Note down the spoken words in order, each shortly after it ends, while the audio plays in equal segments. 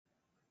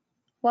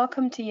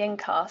Welcome to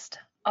Yingcast,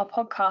 our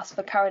podcast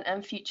for current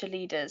and future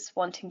leaders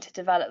wanting to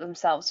develop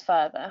themselves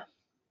further.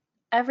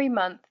 Every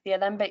month, the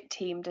Alembic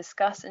team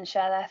discuss and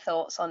share their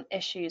thoughts on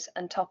issues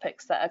and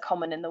topics that are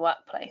common in the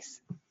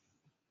workplace.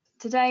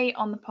 Today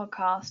on the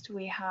podcast,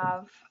 we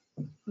have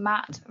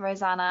Matt,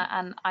 Rosanna,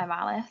 and I'm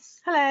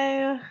Alice.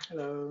 Hello.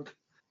 Hello.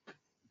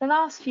 The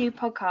last few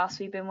podcasts,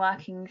 we've been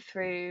working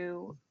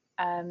through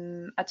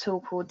a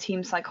tool called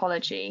Team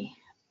Psychology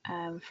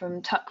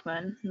from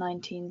Tuckman,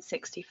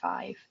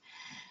 1965.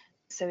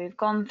 So we've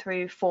gone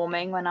through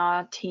forming when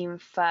our team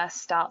first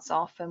starts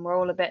off and we're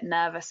all a bit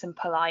nervous and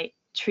polite.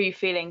 True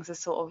feelings are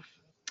sort of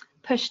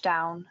pushed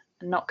down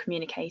and not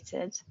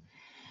communicated.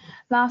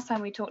 Last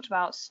time we talked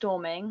about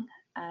storming.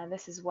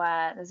 This is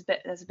where there's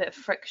a bit of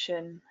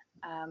friction.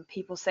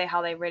 People say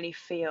how they really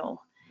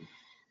feel.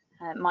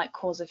 It might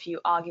cause a few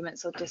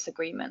arguments or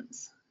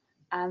disagreements.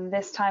 And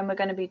this time we're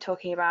going to be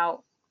talking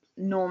about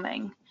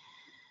norming.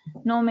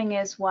 Norming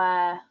is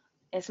where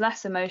it's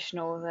less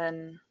emotional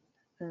than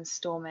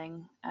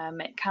storming.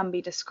 It can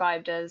be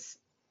described as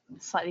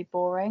slightly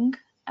boring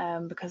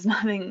because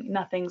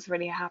nothing's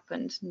really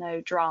happened,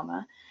 no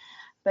drama.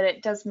 But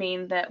it does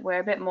mean that we're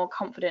a bit more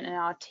confident in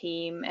our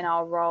team, in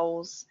our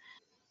roles,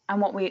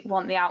 and what we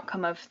want the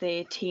outcome of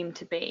the team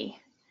to be.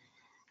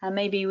 And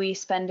maybe we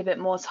spend a bit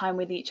more time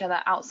with each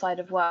other outside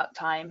of work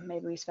time.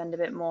 Maybe we spend a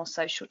bit more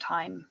social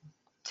time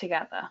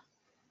together.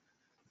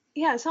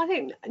 Yeah, so I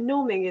think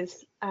norming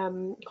is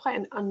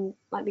quite an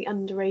the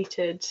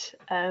underrated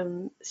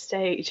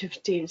stage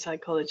of team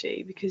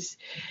psychology, because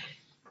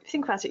if you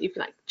think about it, you've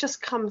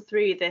just come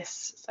through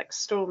this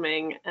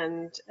storming,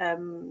 and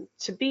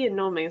to be in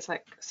norming is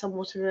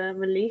somewhat of a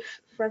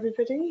relief for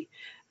everybody,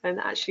 and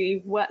actually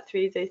you've worked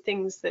through the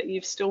things that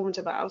you've stormed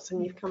about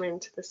and you've come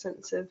into the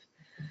sense of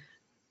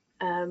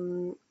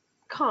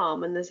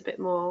calm, and there's a bit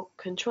more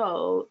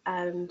control,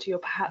 and you're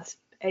perhaps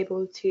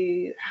able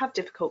to have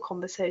difficult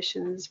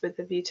conversations with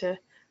a view to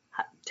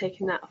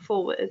taking that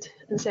forward.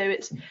 And so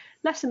it's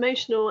less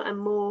emotional and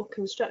more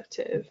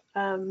constructive,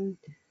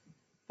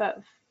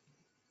 but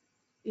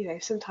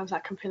sometimes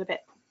that can feel a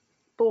bit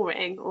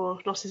boring or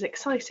not as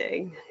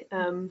exciting,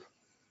 but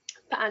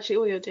actually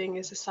all you're doing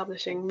is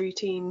establishing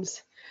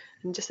routines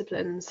and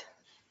disciplines.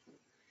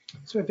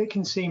 So if it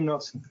can seem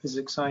not as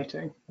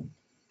exciting,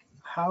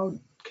 how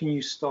can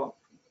you stop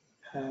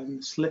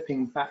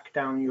slipping back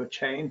down your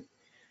chain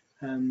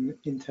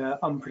into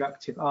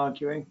unproductive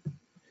arguing?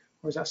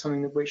 Or is that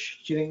something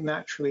which do you think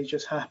naturally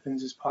just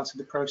happens as part of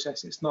the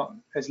process? It's not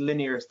as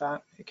linear as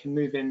that. It can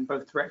move in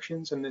both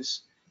directions, and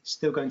there's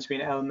still going to be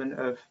an element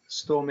of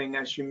storming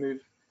as you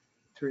move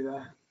through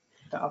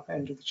the upper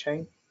end of the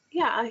chain.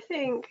 Yeah, I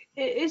think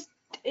it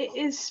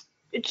is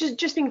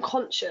just being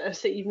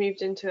conscious that you've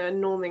moved into a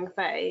norming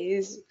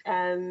phase,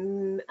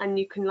 and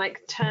you can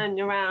turn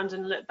around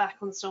and look back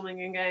on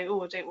storming and go,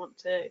 oh, I don't want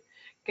to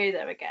go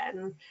there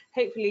again.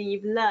 Hopefully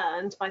you've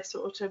learned by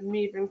sort of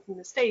moving from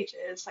the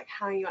stages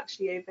how you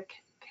actually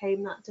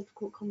overcame that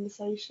difficult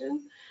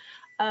conversation.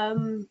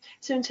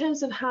 So in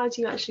terms of how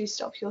do you actually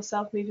stop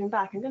yourself moving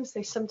back, I'm going to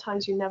say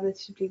sometimes you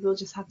inevitably will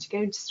just have to go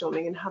into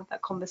storming and have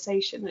that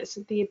conversation. It's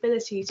the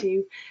ability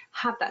to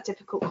have that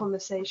difficult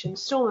conversation,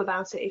 storm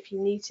about it if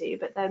you need to,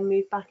 but then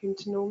move back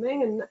into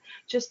norming, and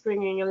just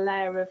bringing a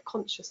layer of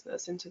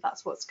consciousness into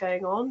that's what's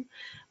going on.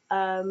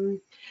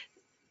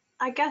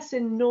 I guess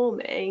in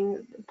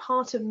norming,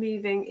 part of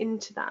moving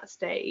into that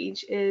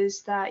stage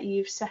is that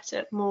you've set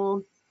up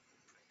more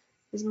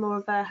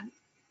of a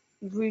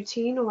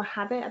routine or a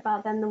habit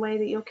about then the way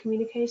that you're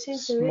communicating.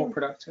 It's more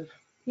productive.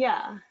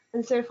 Yeah,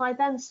 and so if I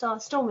then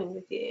start storming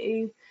with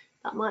you,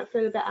 that might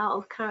feel a bit out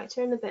of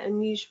character and a bit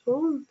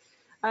unusual.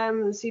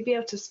 So you'd be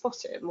able to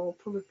spot it more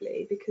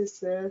probably because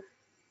the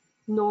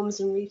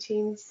norms and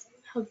routines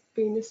have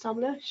been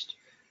established.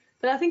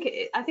 But I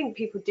think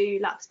people do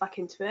lapse back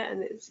into it,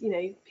 and it's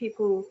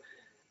people,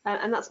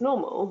 and that's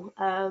normal.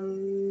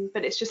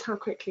 But it's just how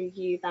quickly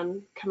you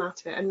then come out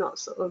of it and not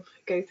sort of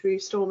go through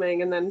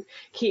storming and then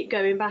keep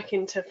going back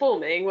into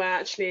forming, where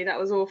actually that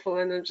was awful,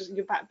 and then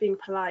you're back being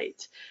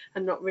polite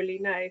and not really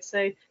know.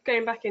 So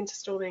going back into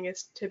storming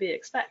is to be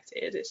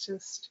expected. It's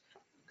just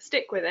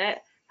stick with it,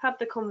 have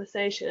the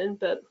conversation,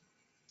 but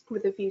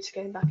with a view to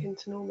going back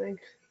into norming.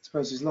 I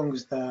suppose as long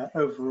as the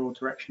overall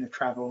direction of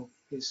travel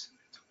is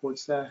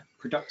towards the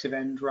productive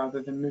end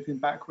rather than moving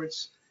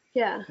backwards,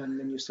 yeah, and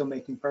then you're still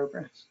making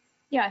progress.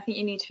 Yeah, I think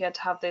you need to be able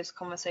to have those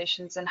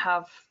conversations and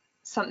have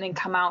something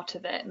come out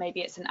of it.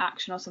 Maybe it's an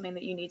action or something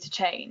that you need to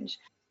change.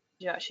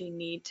 You actually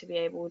need to be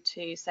able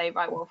to say,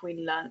 right, what have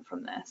we learned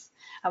from this,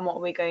 and what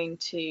are we going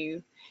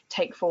to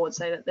take forward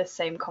so that this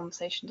same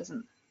conversation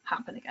doesn't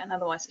happen again.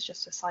 Otherwise it's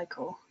just a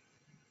cycle.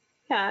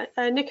 Yeah,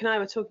 Nick and I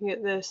were talking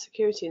at the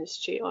Security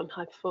Institute on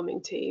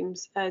high-performing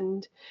teams,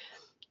 and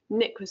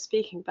Nick was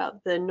speaking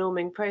about the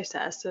norming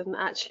process, and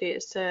actually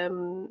it's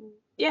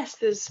yes,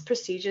 there's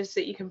procedures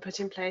that you can put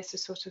in place to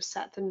sort of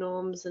set the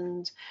norms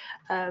and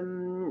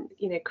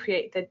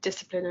create the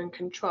discipline and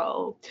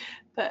control,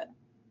 but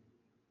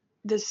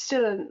there's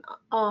still an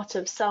art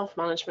of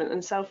self-management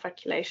and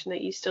self-regulation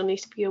that you still need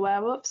to be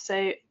aware of.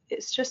 So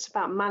it's just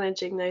about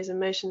managing those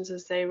emotions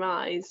as they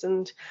rise,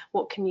 and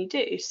what can you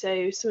do.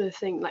 So some of the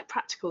things, like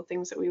practical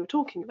things that we were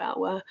talking about,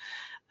 were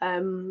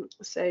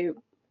so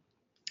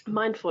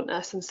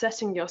mindfulness and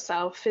setting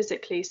yourself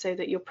physically so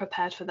that you're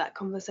prepared for that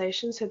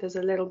conversation. So there's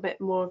a little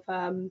bit more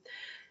of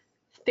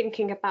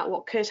thinking about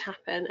what could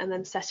happen, and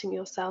then setting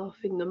yourself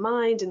in the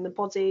mind and the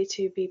body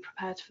to be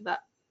prepared for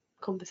that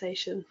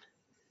conversation.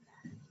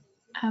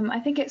 I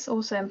think it's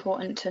also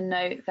important to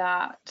note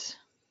that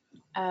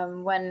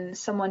when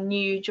someone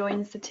new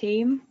joins the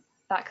team,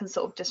 that can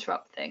sort of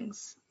disrupt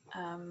things.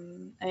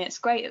 And it's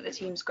great that the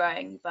team's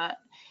growing, but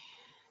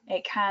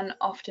it can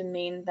often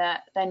mean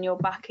that then you're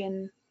back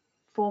in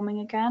forming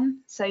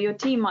again. So your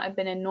team might have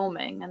been in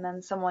norming, and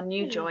then someone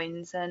new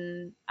joins,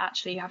 and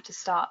actually you have to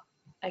start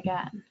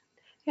again.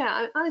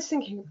 Yeah, I was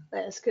thinking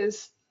about this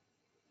because,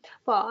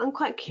 well, I'm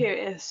quite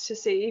curious to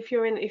see if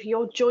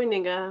you're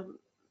joining a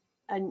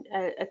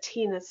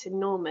team that's in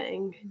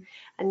norming,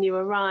 and you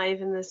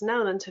arrive, and there's an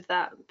element of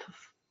that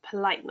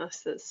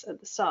politeness that's at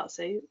the start,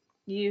 so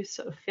you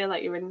sort of feel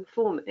like you're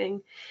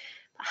informing.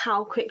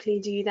 How quickly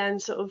do you then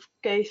sort of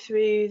go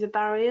through the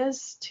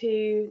barriers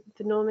to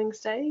the norming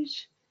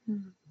stage?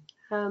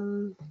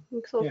 I'm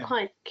sort of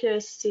quite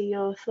curious to see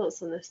your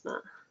thoughts on this,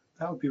 Matt.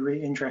 That would be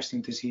really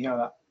interesting to see how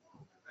that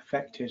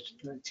affected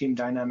the team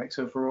dynamics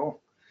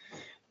overall,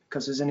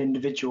 because as an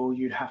individual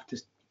you'd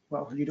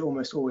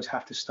almost always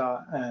have to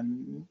start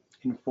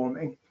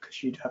informing,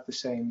 because you'd have the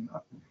same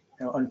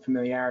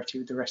unfamiliarity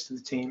with the rest of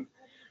the team.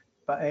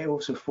 But it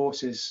also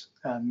forces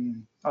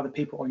other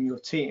people on your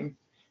team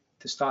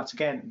to start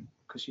again,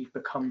 because you've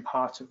become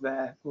part of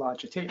their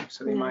larger team.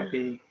 So they might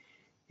be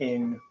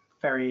in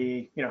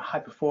very high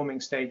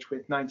performing stage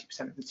with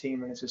 90% of the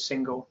team, and as a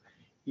single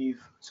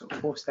you've sort of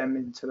forced them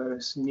into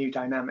those new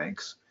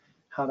dynamics,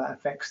 how that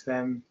affects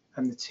them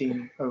and the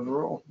team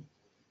overall.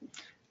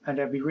 And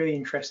I'd be really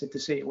interested to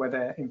see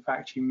whether in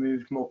fact you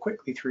moved more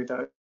quickly through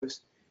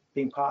those,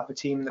 being part of a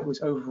team that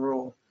was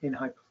overall in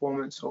high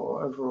performance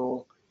or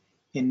overall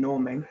in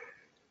norming,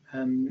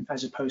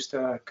 as opposed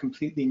to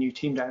completely new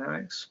team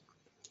dynamics.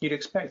 You'd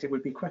expect it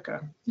would be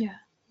quicker. Yeah,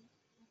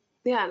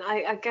 and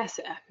I guess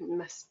it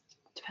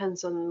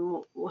depends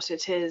on what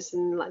it is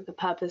and like the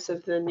purpose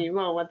of the new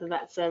role, whether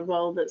that's a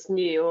role that's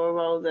new or a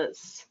role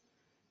that's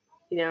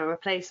a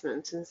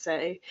replacement. And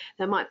so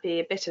there might be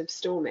a bit of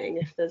storming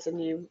if there's a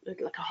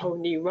whole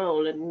new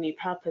role and a new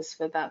purpose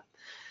for that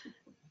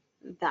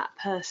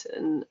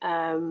person,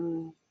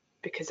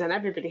 because then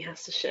everybody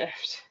has to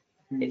shift.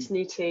 It's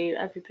new to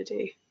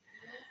everybody.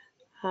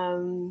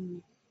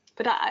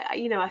 But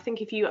I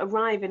think if you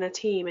arrive in a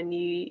team and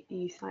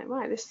you think,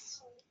 right,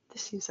 this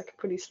seems like a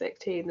pretty slick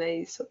team.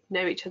 They sort of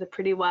know each other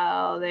pretty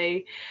well.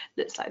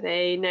 Looks like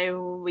they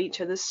know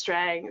each other's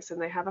strengths, and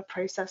they have a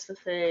process for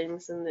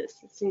things. And it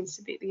seems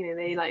to be,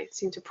 they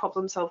seem to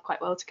problem solve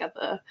quite well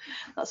together.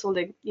 That's all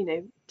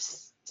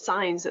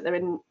signs that they're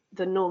in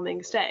the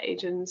norming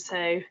stage. And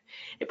so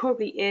it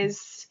probably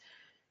is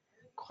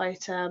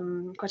quite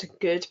a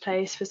good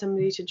place for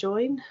somebody to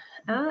join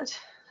at,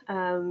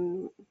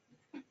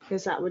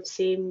 because that would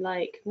seem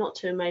like not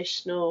too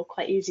emotional,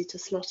 quite easy to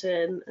slot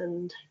in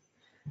and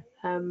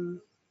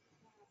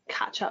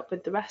catch up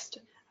with the rest,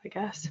 I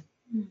guess.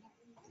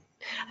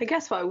 I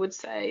guess what I would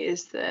say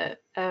is that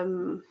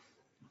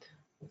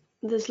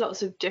there's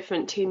lots of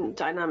different team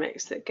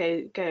dynamics that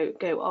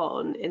go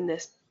on in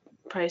this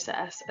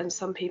process, and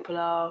some people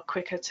are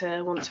quicker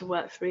to want to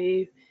work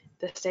through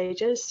the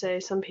stages. So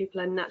some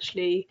people are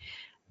naturally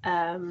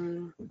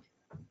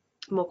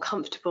more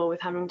comfortable with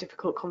having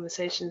difficult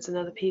conversations than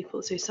other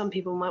people. So some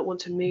people might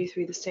want to move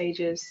through the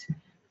stages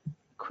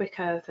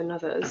quicker than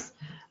others.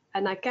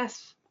 And I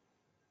guess,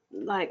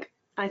 like,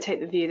 I take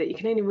the view that you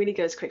can only really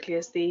go as quickly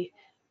as the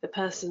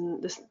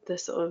person, the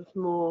sort of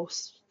not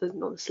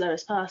the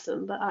slowest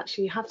person, but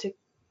actually you have to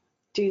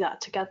do that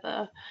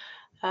together.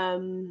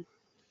 And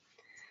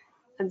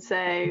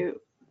so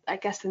I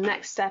guess the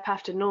next step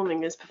after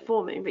norming is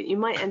performing, but you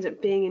might end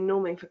up being in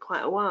norming for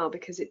quite a while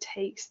because it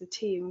takes the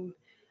team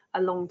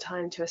a long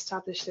time to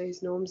establish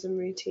those norms and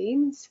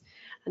routines,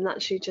 and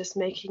actually just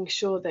making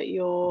sure that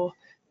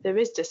there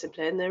is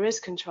discipline, there is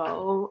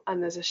control,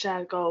 and there's a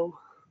shared goal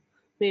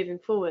moving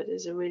forward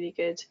is a really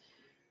good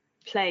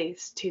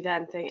place to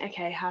then think,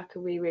 okay, how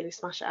can we really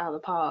smash it out of the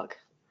park?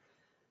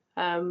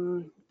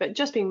 But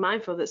just being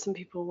mindful that some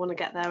people want to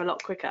get there a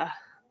lot quicker,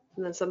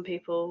 and then some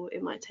people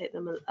it might take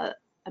them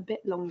a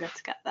bit longer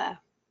to get there.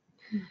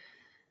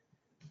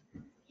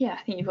 Yeah,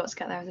 I think you've got to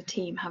get there as a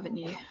team, haven't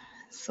you?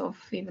 Sort of,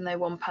 even though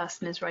one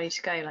person is ready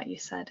to go, like you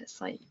said, it's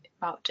like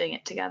about doing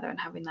it together and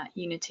having that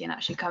unity and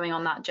actually coming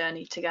on that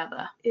journey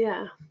together.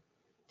 Yeah.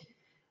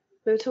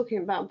 We were talking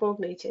about board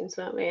meetings,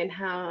 weren't we, and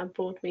how a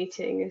board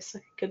meeting is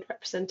like a good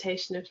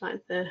representation of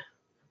like the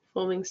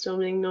forming,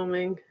 storming,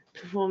 norming,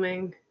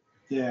 performing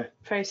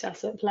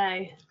process at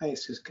play. I think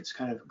it's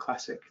kind of a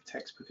classic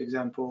textbook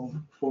example,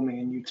 forming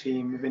a new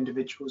team of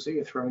individuals that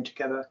you're throwing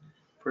together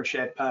for a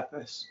shared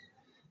purpose.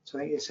 So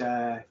I think it's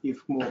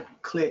you've more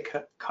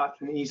clear-cut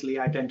and easily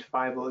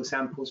identifiable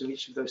examples of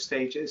each of those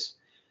stages,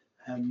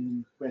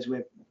 whereas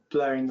we're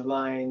blurring the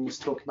lines,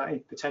 talking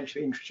about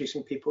potentially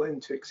introducing people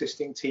into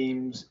existing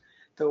teams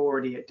that are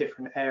already at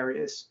different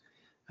areas.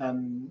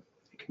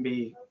 It can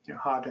be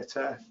harder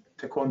to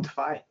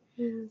quantify.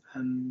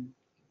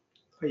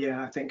 But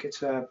yeah, I think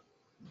it's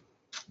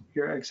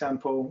your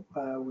example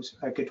was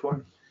a good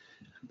one.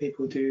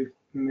 People do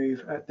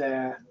move at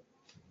their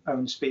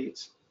own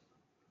speeds.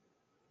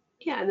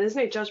 Yeah, and there's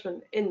no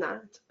judgment in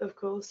that, of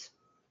course.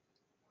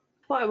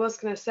 What I was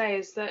going to say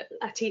is that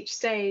at each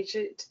stage,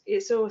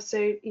 it's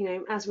also,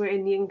 as we're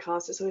in the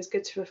in-class, it's always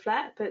good to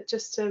reflect, but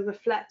just to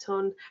reflect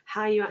on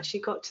how you actually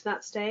got to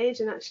that stage.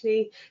 And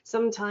actually,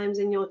 sometimes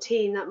in your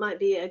team, that might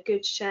be a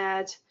good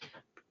shared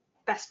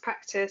best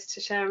practice to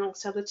share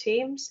amongst other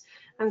teams.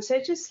 And so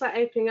just like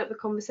opening up the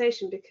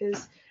conversation,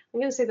 because I'm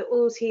going to say that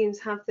all teams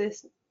have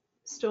this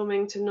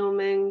storming to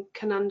norming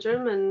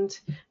conundrum, and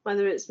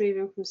whether it's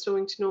moving from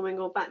storming to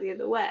norming or back the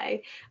other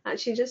way,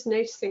 actually just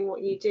noticing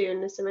what you do,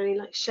 and is there any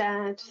like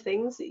shared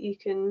things that you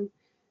can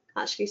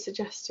actually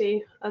suggest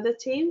to other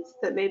teams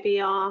that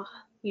maybe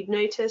you'd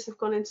notice have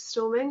gone into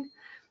storming.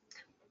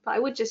 But I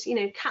would just,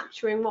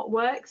 capturing what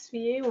works for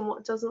you and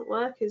what doesn't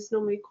work is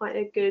normally quite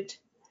a good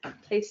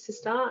place to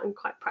start and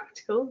quite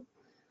practical.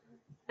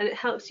 And it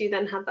helps you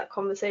then have that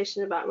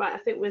conversation about, right, I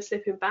think we're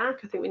slipping back,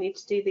 I think we need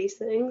to do these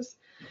things.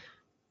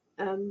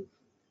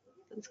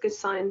 It's a good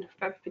sign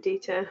for everybody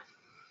to,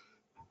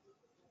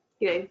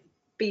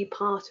 be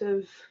part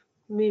of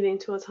moving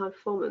towards high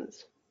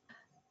performance.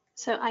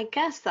 So I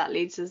guess that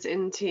leads us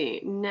into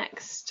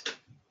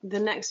the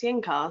next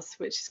Yingcast,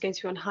 which is going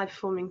to be on high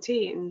performing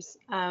teams.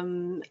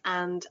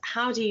 And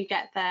how do you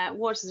get there?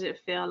 What does it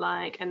feel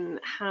like?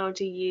 And how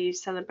do you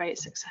celebrate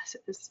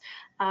successes?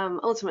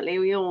 Ultimately,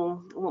 we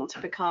all want to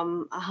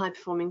become a high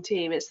performing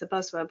team. It's the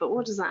buzzword, but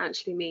what does that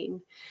actually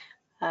mean?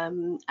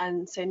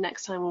 And so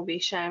next time we'll be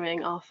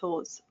sharing our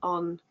thoughts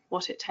on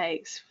what it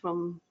takes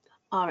from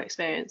our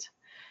experience.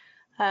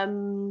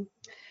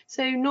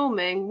 So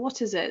norming,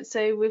 what is it?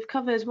 So we've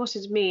covered what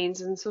it means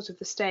and sort of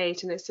the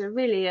state, and it's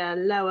really a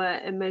lower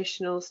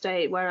emotional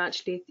state where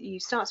actually you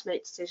start to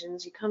make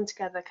decisions, you come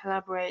together,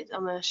 collaborate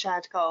on a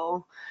shared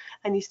goal,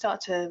 and you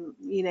start to,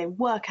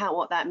 work out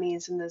what that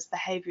means and those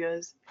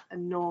behaviours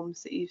and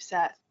norms that you've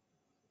set.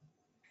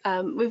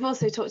 We've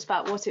also talked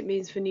about what it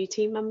means for new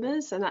team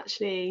members and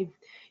actually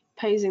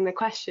posing the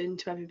question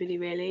to everybody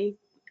really.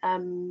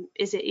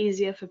 Is it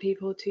easier for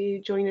people to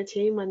join a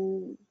team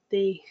when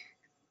the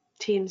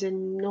team's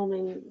in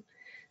norming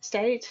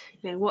state?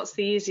 What's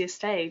the easiest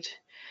stage?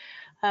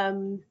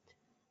 And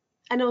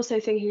also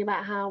thinking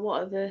about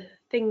what are the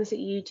things that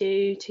you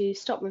do to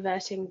stop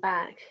reverting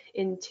back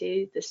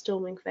into the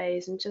storming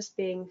phase and just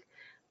being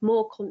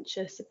more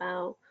conscious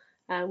about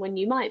when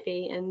you might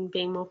be and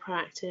being more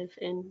proactive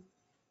in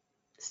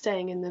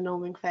staying in the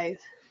norming phase.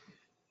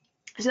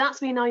 So that's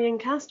been our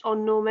Yingcast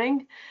on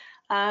norming.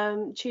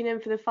 Tune in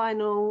for the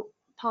final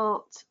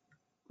part,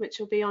 which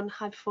will be on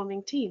high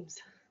performing teams.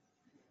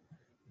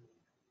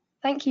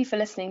 Thank you for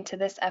listening to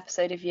this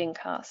episode of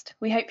Yingcast.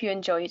 We hope you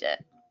enjoyed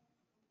it.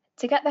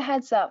 To get the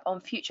heads up on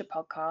future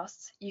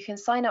podcasts, you can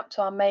sign up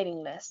to our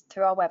mailing list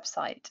through our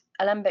website,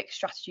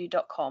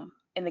 alembicstrategy.com,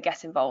 in the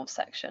Get Involved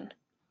section.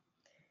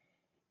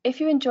 If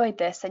you enjoyed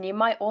this, then you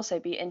might also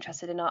be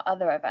interested in our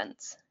other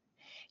events.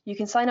 You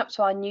can sign up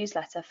to our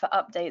newsletter for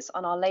updates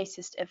on our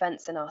latest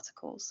events and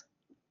articles.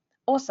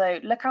 Also,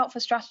 look out for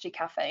Strategy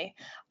Cafe,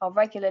 our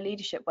regular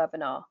leadership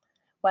webinar,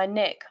 where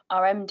Nick,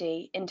 our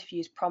MD,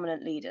 interviews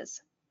prominent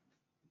leaders.